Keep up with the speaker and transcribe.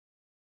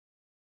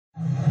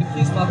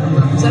Please welcome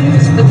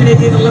representatives from the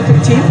Canadian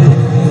Olympic team.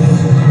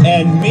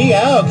 And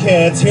meow,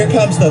 kids, here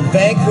comes the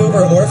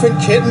Vancouver Orphan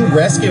Kitten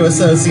Rescue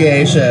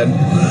Association.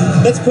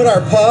 Let's put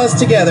our paws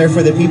together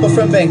for the people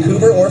from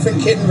Vancouver Orphan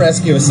Kitten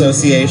Rescue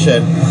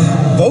Association.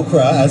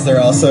 VOKRA, as they're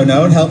also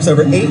known, helps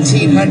over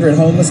 1,800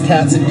 homeless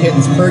cats and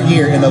kittens per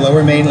year in the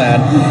Lower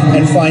Mainland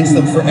and finds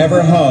them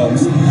forever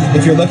homes.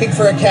 If you're looking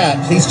for a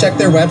cat, please check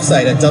their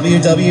website at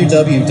www.vokra.ca.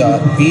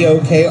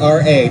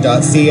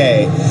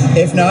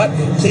 If not,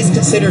 please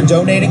consider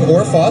donating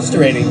or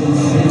fostering.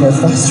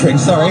 Fostering,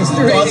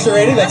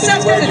 that's a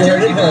new word you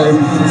heard it heard.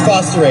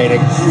 Fostering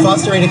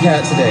a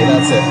cat today,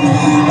 that's it.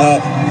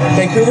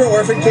 Vancouver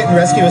Orphan Kitten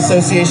Rescue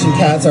Association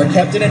cats are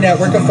kept in a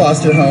network of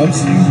foster homes,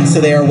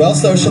 so they are well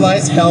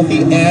socialized,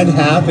 healthy, and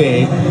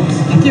happy.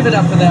 Give it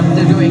up for them.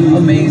 They're doing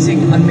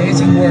amazing,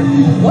 amazing work.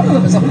 One of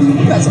them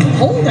has some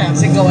pole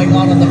dancing going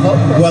on the boat.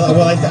 Well,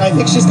 I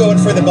think she's going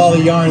for the ball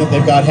of yarn that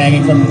they've got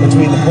hanging from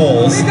between the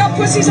poles. We've got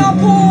pussies on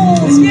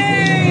poles!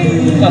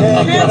 Yay!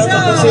 Yeah, get a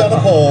pussy on a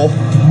pole.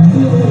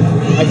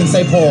 I can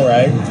say pole,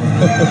 right?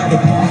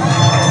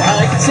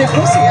 I can say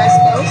pussy, I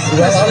suppose.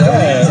 Well,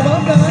 okay.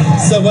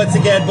 So once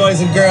again, boys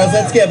and girls,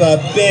 let's give a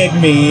big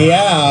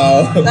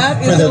meow.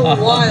 That is a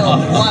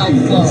wild, wild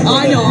flow.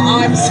 I know,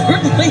 I'm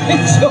certainly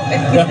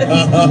enjoying it.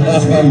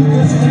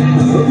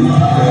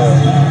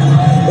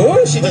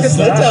 Oh, she just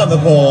slid down the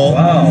pole.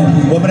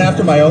 Wow. Woman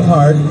after my own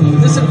heart.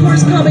 This, of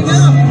course, coming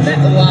up.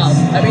 Wow.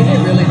 I mean, they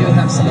really do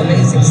have some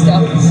amazing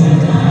stuff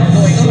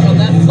going on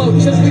that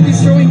float. Should we be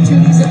throwing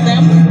tunes at that?